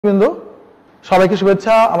বিন্দু সবাইকে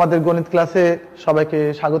শুভেচ্ছা আমাদের গণিত ক্লাসে সবাইকে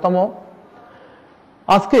স্বাগতম।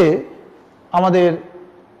 আজকে আমাদের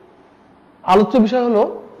আলোচ্য বিষয় হলো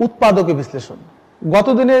উৎপাদকীয় বিশ্লেষণ। গত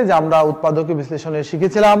দিনে যে আমরা উৎপাদকীয় বিশ্লেষণে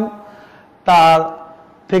শিখেছিলাম তার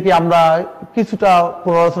থেকে আমরা কিছুটা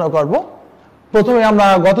পুনরালোচনা করব। প্রথমে আমরা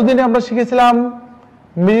গতদিনে আমরা শিখেছিলাম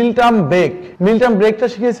মিডল টার্ম ব্রেকটা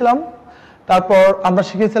শিখেছিলাম। তারপর আমরা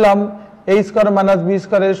শিখেছিলাম a স্কয়ার মাইনাস b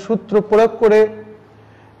স্কয়ারের সূত্র প্রয়োগ করে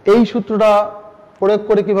এই সূত্রটা প্রয়োগ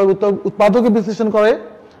করে কিভাবে উৎপাদকীয় বিশ্লেষণ করে,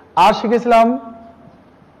 আর শিখেছিলাম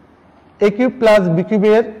a কিউব প্লাস b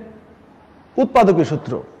কিউবের উৎপাদকীয়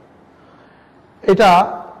সূত্র। এটা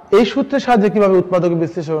এই সূত্রের সাহায্যে কিভাবে উৎপাদকীয়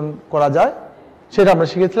বিশ্লেষণ করা যায় সেটা আমরা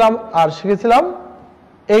শিখেছিলাম। আর শিখেছিলাম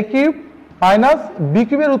a কিউব মাইনাস b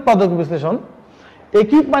কিউবের উৎপাদকীয় বিশ্লেষণ। a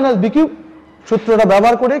cube minus b cube সূত্রটা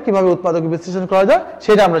ব্যবহার করে কিভাবে উৎপাদকীয় বিশ্লেষণ করা যায়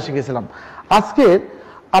সেটা আমরা শিখেছিলাম। আজকে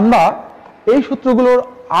আমরা এই সূত্রগুলোর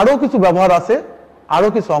আরো কিছু ব্যবহার আছে, আরো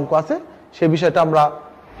কিছু অঙ্ক আছে, সেই বিষয়টা আমরা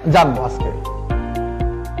জানবো আজকে।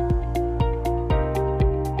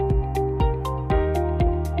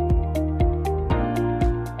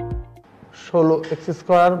 16x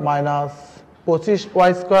square minus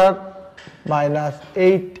 25y square minus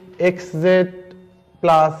 8xz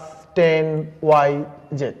plus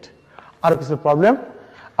 10yz। আরো কিছু প্রবলেম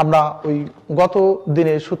আমরা ওই গত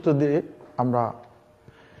দিনের সূত্র দিয়ে আমরা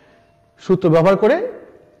সূত্র ব্যবহার করে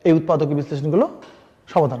এই উৎপাদকীয় বিশ্লেষণগুলো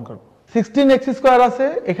সমাধান করব। 16x স্কয়ার আছে,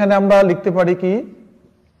 এখানে আমরা লিখতে পারি কি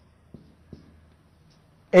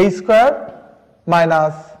a square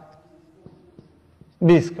minus b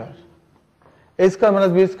square, a square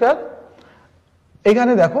minus b square.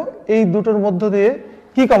 এখানে দেখো এই দুটোর মধ্য দিয়ে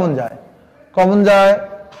কি কমন যায়? কমন যায়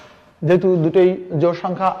যেহেতু দুটোই জোড়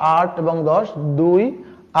সংখ্যা 8 এবং 10, 2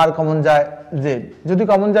 আর কমন যায় z। যদি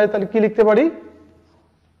কমন যায় তাহলে কি লিখতে পারি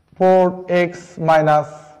 4x মাইনাস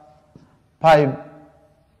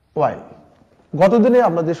 5y। গতদিনে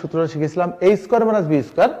আমরা যে সূত্রটা শিখেছিলাম a square minus b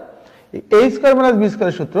square, a square minus b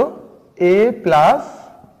স্কয়ারের সূত্র a plus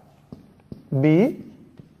b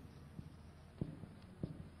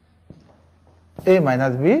a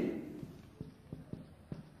minus b।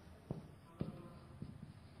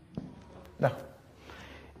 দেখো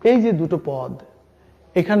এই যে দুটো পদ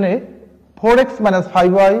এখানে 4x minus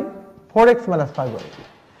 5y 4x minus 5y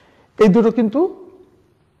এই দুটো কিন্তু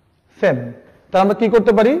সেম। তাহলে আমরা কি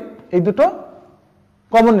করতে পারি, এই দুটো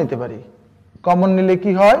কমন নিতে পারি। কমন নিলে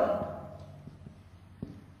কি হয়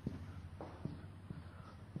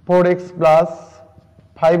 4x plus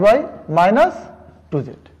 5y minus 2z।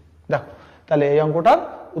 দেখো তাহলে এই অঙ্কটার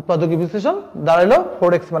উৎপাদকীয় বিশ্লেষণ দাঁড়ালো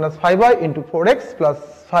 4x minus 5y into 4x plus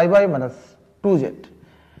 5y minus 2z।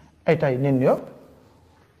 এটাই নির্ণয়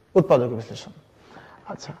উৎপাদকীয় বিশ্লেষণ।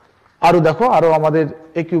 আচ্ছা আরো দেখো, আরো আমাদের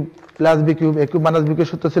a cube plus b cube, a cube minus b cube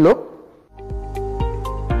সূত্র ছিল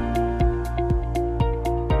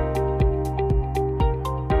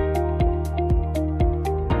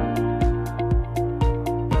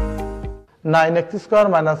 (9x square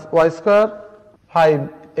minus y square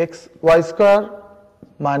 5xy square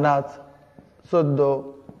minus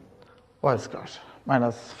 14y square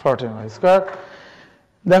minus 14y square.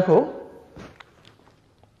 দেখো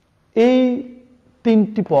এই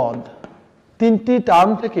তিনটি পদ, তিনটি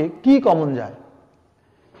টার্ম থেকে কি কমন যায়?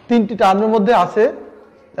 তিনটি টার্মের মধ্যে আছে,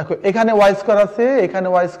 দেখো এখানে y স্কয়ার আছে, এখানে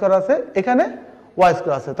y স্কয়ার আছে, এখানে y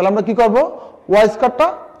স্কয়ার আছে। তাহলে আমরা কি করব, y স্কয়ারটা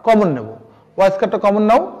কমন নেব। y স্কয়ারটা কমন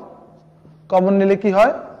নাও, কমন নিলে কি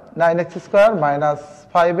হয় 9x square minus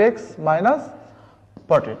 5x minus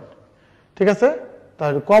 14। ঠিক আছে,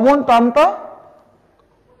 তাহলে কমন টার্মটা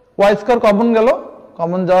y স্কয়ার কমন গেল।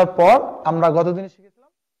 কমন যাওয়ার পর আমরা গতদিন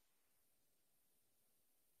শিখেছিলাম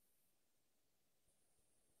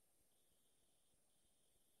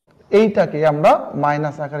এইটাকে আমরা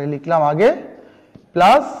মাইনাস আকারে লিখলাম আগে,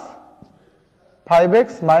 plus 5x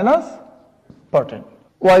minus 14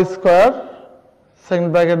 y square second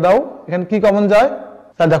bracket দাও। এখানে কি কমন যায়?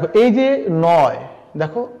 তাহলে দেখো এই যে 9,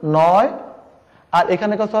 দেখো 9 আর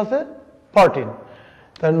এখানে কত আছে 14।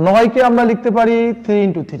 তাহলে 9 কে আমরা লিখতে পারি 3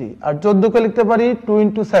 ইন্টু 3 আর 14 কে লিখতে পারি 2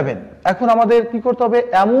 ইন্টু 7। এখন আমাদের কি করতে হবে,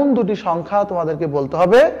 এমন দুটি সংখ্যা তোমাদেরকে বলতে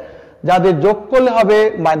হবে যাদের যোগ করলে হবে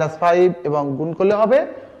 -5 এবং গুণ করলে হবে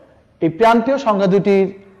এই প্রান্তীয় সংখ্যা দুটির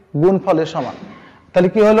গুণফলের সমান। তাহলে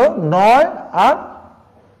কি হলো 9 আর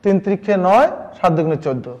 3 × 9 7 ×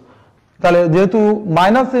 14। তাহলে যেহেতু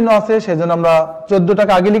মাইনাস চিহ্ন আছে সেজন্য আমরা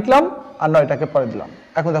 14টাকে আগে লিখলাম আর 9টাকে পরে দিলাম।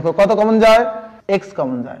 এখন দেখো কত কমন যায়, x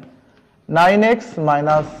কমন যায় 9x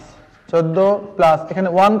মাইনাস 14 প্লাস এখানে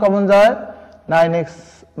 1 কমন যায় 9x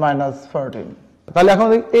মাইনাস 14। তাহলে এখন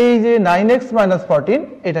এই যে 9x মাইনাস 14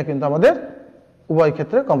 এটা কিন্তু আমাদের উভয়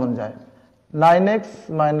ক্ষেত্রে কমন যায়।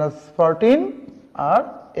 9x minus 14 আর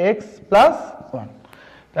x plus 1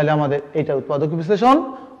 তাহলে আমাদের এটা উৎপাদক বিশ্লেষণ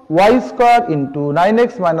y square into 9x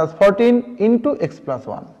minus 14 into x plus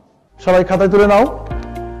 1 সবাই খাতায় তুলে নাও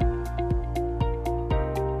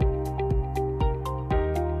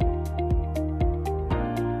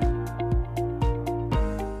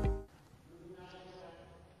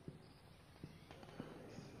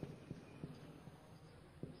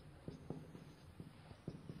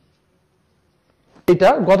এটা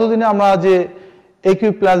গতদিনে আমরা যে a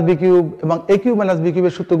cube plus b cube এবং a কিউব মাইনাস b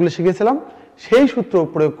কিউবের সূত্রগুলো শিখেছিলাম সেই সূত্র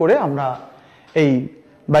প্রয়োগ করে আমরা এই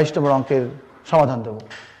 22 নম্বর অঙ্কের সমাধান দেব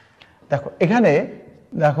দেখো এখানে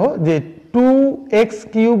দেখো যে 2x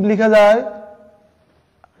কিউব লেখা যায়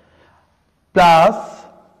প্লাস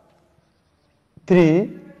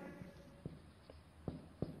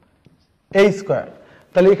 3a স্কয়ার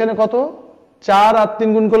তাহলে এখানে কত 4 আর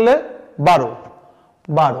 3 গুণ করলে 12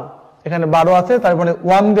 এখানে 12 আছে তার মানে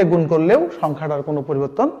 1 দিয়ে গুণ করলেও সংখ্যাটার কোনো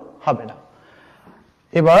পরিবর্তন হবে না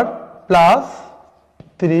এবার প্লাস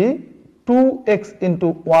 3 2x into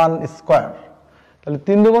 1 স্কয়ার তাহলে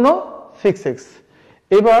 3 দুগুণ 6x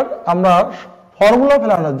এবার আমরা ফর্মুলা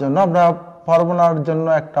ফেলানোর জন্য আমরা ফর্মুলার জন্য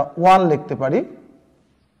একটা 1 লিখতে পারি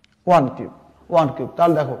 1 কিউব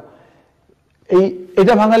তাহলে দেখো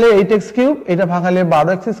এটা ভাঙালে 8x কিউব এটা ভাঙালে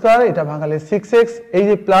 12x স্কয়ার এটা ভাঙালে 6x এই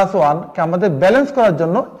যে প্লাস 1 কে আমাদের ব্যালেন্স করার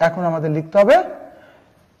জন্য এখন আমাদের লিখতে হবে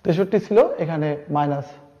 63 ছিল এখানে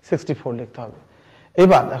 -64 লিখতে হবে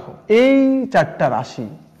এবার দেখো এই চারটা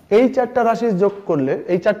রাশি যোগ করলে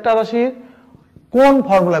এই চারটা রাশির কোন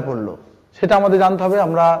ফর্মুলায় পড়লো সেটা আমাদের জানতে হবে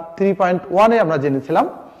আমরা 3.1 এ আমরা জেনেছিলাম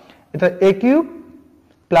এটা a cube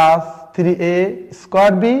plus 3a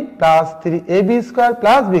square b plus 3ab square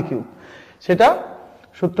plus b cube সেটা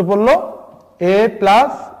সূত্র পড়লো a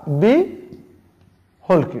plus b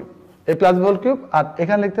whole cube আর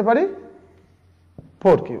এখানে লিখতে পারি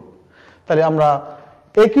 4 কিউব তাহলে আমরা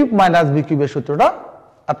a কিউব মাইনাস b কিউবের সূত্রটা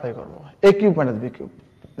অ্যাপ্লাই করব a cube minus b cube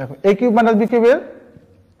দেখো a কিউব মাইনাস b কিউবের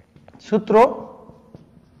সূত্র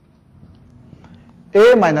a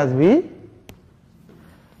মাইনাস b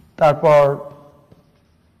তারপর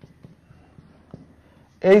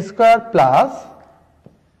a square plus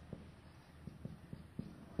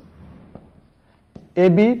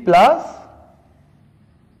ab plus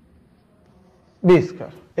b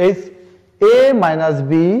square a minus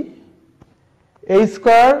b a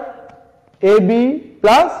square ab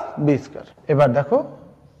plus b square এবার দেখো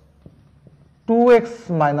 2x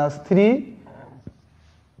minus 3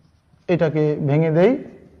 এটাকে ভেঙে দেই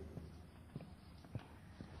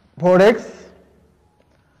 4x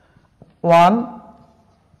 1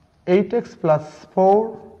 8x plus 4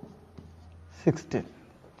 16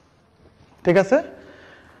 ঠিক আছে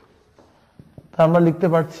আমরা লিখতে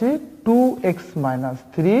পারছি 2x minus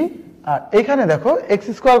 3 আর এখানে দেখো x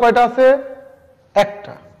স্কয়ার কয়টা আছে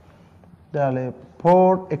একটা তাহলে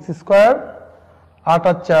 4x স্কয়ার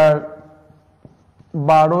 8 আর 4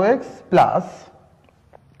 12x প্লাস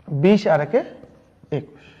 20 আর একে 21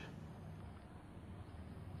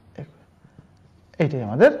 এইটাই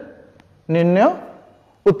আমাদের নির্ণয়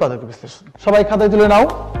উৎপাদক বিশ্লেষণ সবাই খাতায় তুলে নাও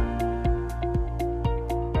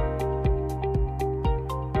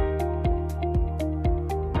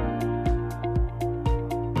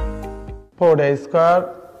a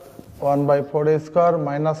square 1 by 4a square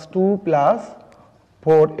minus 2 plus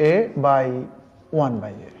 4a by 1 by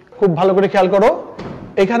a খুব ভালো করে খেয়াল করো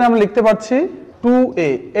এখানে আমরা লিখতে পাচ্ছি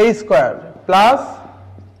 2a square plus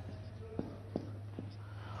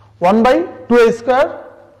 1 by 2a square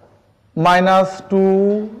minus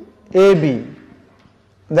 2ab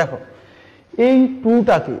দেখো এই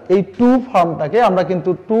 2টাকে এই 2 ফর্মটাকে আমরা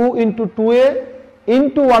কিন্তু 2 into 2a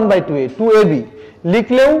into 1 by 2a 2ab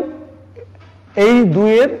লিখলেও এই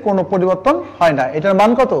 2 এর কোনো পরিবর্তন হয় না এটার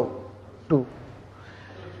মান কত 2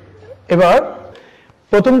 এবার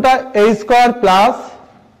প্রথমটা a square plus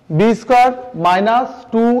b square minus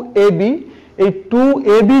 2ab এই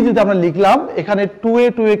 2ab যদি আমরা লিখলাম এখানে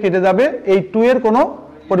 2a কেটে যাবে এই 2 এর কোনো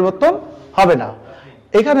পরিবর্তন হবে না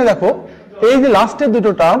এখানে দেখো এই যে লাস্টের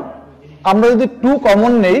দুটো টার্ম আমরা যদি 2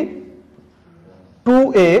 কমন নেই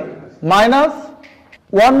 2a মাইনাস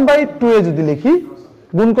 1 by 2a যদি লিখি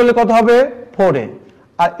গুণ করলে কত হবে 4a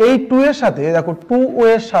আর এই 2 এর সাথে দেখো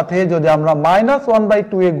 2 এর সাথে যদি আমরা -1 by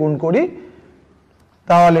 2a গুণ করি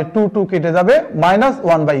তাহলে 2 কেটে যাবে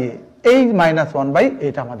 -1 by a এই -1 by a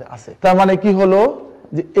টা আমাদের আছে তার মানে কি হলো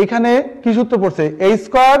যে এখানে কি সূত্র পড়ছে a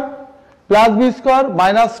square plus b square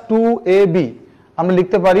minus 2ab আমরা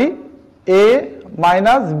লিখতে পারি a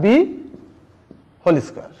minus b whole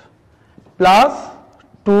square plus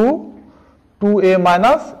 2a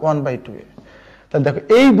minus 1 by 2a তাহলে দেখো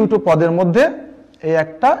এই দুটো পদের মধ্যে এই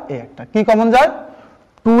একটা কি কমন যায়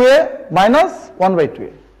 2a মাইনাস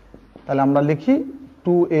 1/2a তাহলে আমরা লিখি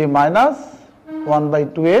 2a মাইনাস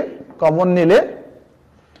 1/2a কমন নিলে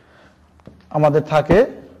আমাদের থাকে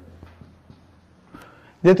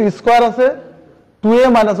যেহেতু স্কয়ার আছে 2a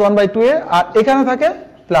মাইনাস 1/2a আর এখানে থাকে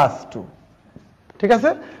প্লাস 2 ঠিক আছে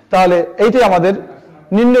তাহলে এইটাই আমাদের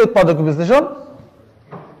নির্ণয় উৎপাদক বিশ্লেষণ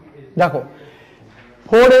দেখো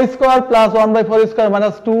 4a square plus 1/4 square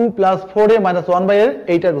minus 2 plus 4a minus 1/a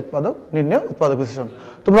এইটার উৎপাদক নির্ণয় উৎপাদক বিশ্লেষণ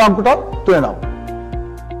তোমরা অঙ্কটা তুলে নাও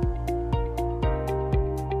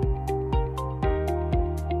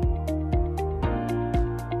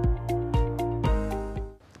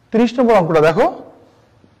 30 নম্বর অঙ্কটা দেখো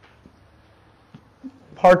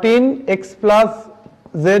 14x plus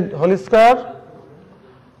z whole square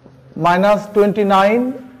minus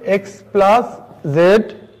 29x plus z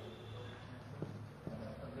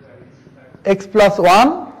x plus 1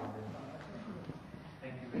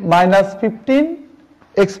 minus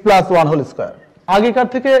 15x plus 1 whole square আগেকার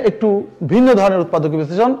থেকে একটু ভিন্ন ধরনের উৎপাদক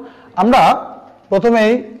বিশ্লেষণ আমরা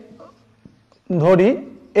প্রথমেই ধরি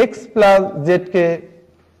x plus z কে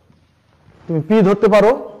তুমি p ধরতে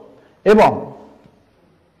পারো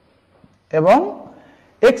এবং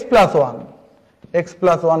x plus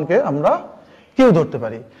 1 কে আমরা q ধরতে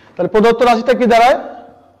পারি তাহলে প্রদত্ত রাশিটা কি দাঁড়ায়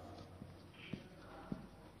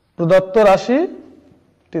প্রদত্ত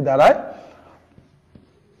রাশিটি দাঁড়ায়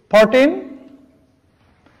 14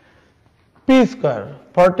 p স্কয়ার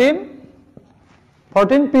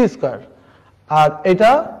 14 p স্কয়ার আর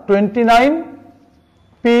এটা 29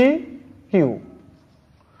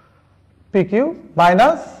 pq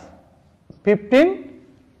মাইনাস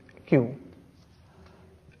 15q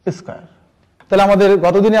স্কয়ার তাহলে আমাদের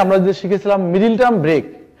গতদিনে আমরা যে শিখেছিলাম মিডল টার্ম ব্রেক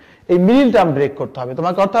এই মিডল টার্ম ব্রেক করতে হবে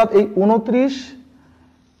তোমাকে অর্থাৎ এই 29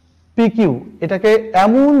 pq এটাকে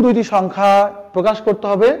এমন দুইটি সংখ্যা প্রকাশ করতে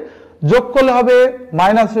হবে যোগ করলে হবে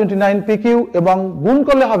 -29 pq এবং গুণ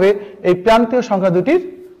করলে হবে এই প্রান্তীয় সংখ্যা দুটির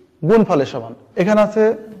গুণফলের সমান এখানে আছে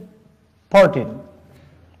 14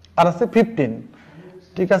 আর আছে 15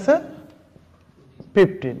 ঠিক আছে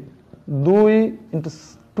 15 2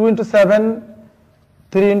 * 7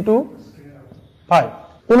 3 * 5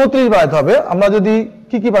 29 বানাতে হবে আমরা যদি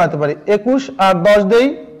কি বানাতে পারি 21 আর 10 দেই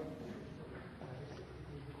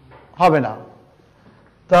হবে না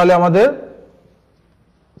তাহলে আমাদের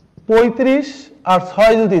 35 আর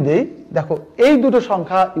 6 যদি দেই দেখো এই দুটো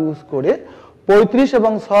সংখ্যা ইউজ করে 35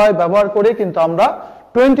 এবং 6 ব্যবহার করে কিন্তু আমরা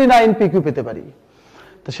 29 pq পেতে পারি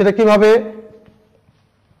তো সেটা কিভাবে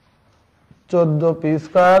 14 p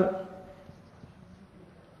square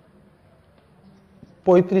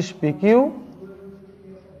 35 pq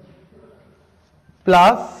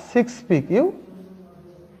plus 6 pq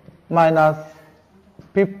minus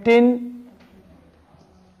 15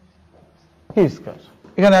 q square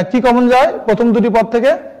এখানে কি কমন যায় প্রথম দুটি পদ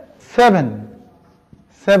থেকে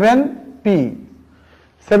 7p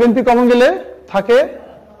কমন গেলে থাকে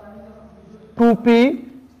 2p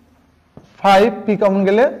 5p কমন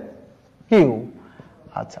গেলে q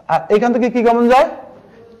আচ্ছা আর এখান থেকে কি কমন যায়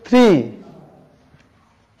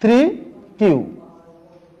 3q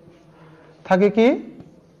থাকে কি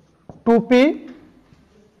 2p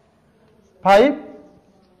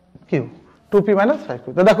 5q 2p - 5q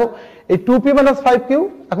তো দেখো এই 2p - 5q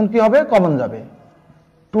এখন কি হবে কমন যাবে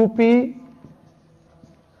 2p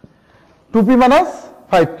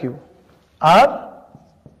 - 5q আর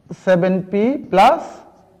 7p +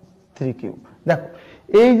 3q দেখো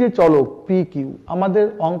এই যে চলক pq আমাদের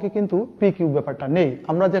অঙ্কে কিন্তু pq ব্যাপারটা নেই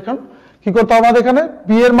আমরা যখন কি করতে হবে আমাদের এখানে p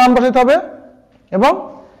এর মান বসাতে হবে এবং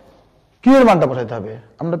q এর মানটা বসাতে হবে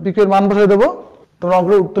আমরা pq এর মান বসাই দেব তোমরা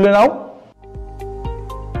অঙ্কটা তুলে নাও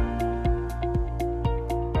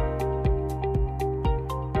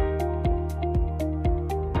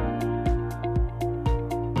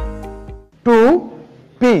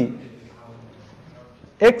p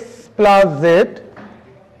x plus z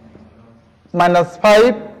minus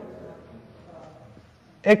 5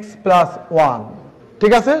 x plus 1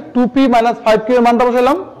 ঠিক আছে 2p minus 5q এর মানটা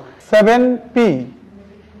বসাইলাম 7p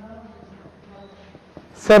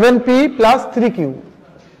plus 3q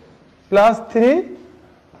plus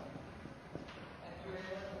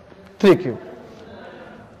 3q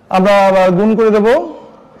আমরা গুণ করে দেব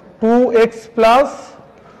 2x plus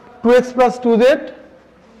 2z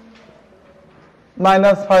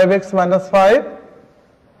minus 5x minus 5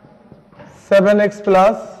 7x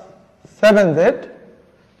plus 7z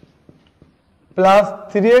plus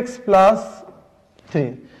 3x plus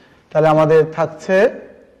 3 তাহলে আমাদের থাকছে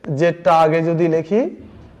যেটা আগে যদি লিখি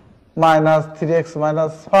minus 3x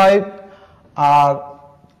minus 5 আর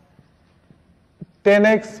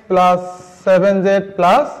 10x প্লাস 7z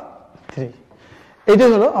প্লাস 3।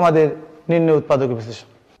 এটাই হলো আমাদের নির্ণয় উৎপাদক বিশ্লেষণ।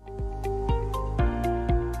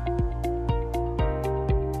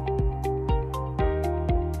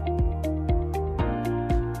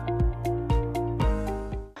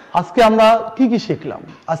 আজকে আমরা কি কি শিখলাম?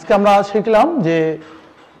 আজকে আমরা শিখলাম যে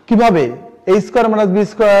কিভাবে a square minus b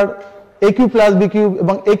square, aq plus b cube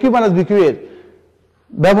এবং aq মাইনাস b কিউব এর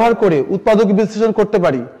ব্যবহার করে উৎপাদক বিশ্লেষণ করতে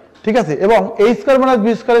পারি, ঠিক আছে? এবং a স্কয়ার মাইনাস b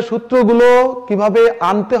স্কয়ারের সূত্রগুলো কিভাবে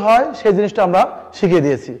আনতে হয় সেই জিনিসটা আমরা শিখিয়ে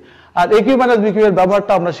দিয়েছি। আর aq মাইনাস b কিউব এর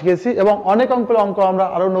ব্যবহারটা আমরা শিখেছি এবং অনেক অঙ্ক আমরা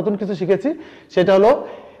আরো নতুন কিছু শিখেছি। সেটা হলো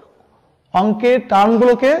অঙ্কের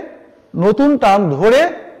টার্মগুলোকে নতুন টার্ম ধরে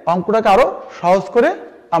অঙ্কটাকে আরো সহজ করে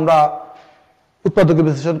আমরা উৎপাদক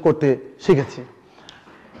বিশ্লেষণ করতে শিখেছি।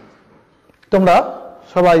 তোমরা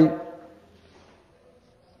সবাই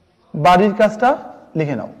বাড়ির কাজটা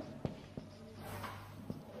লিখে নাও।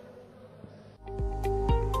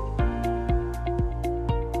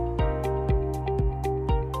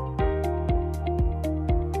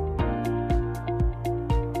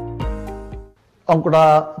 অঙ্কটা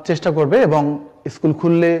চেষ্টা করবে এবং স্কুল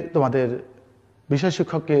খুললে তোমাদের বিষয়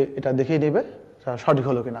শিক্ষককে এটা দেখিয়ে নেবে সঠিক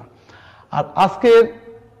হলো কিনা। আর আজকের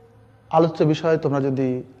আলোচ্য বিষয় তোমরা যদি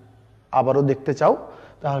আবারও দেখতে চাও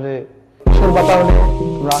তাহলে কিশোর বাতায়নে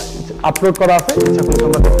তোমরা আপলোড করা আছে, ইচ্ছা করলে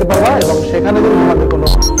তোমরা দেখতে পারবা এবং সেখানে যদি তোমাদের কোনো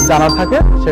জানার থাকে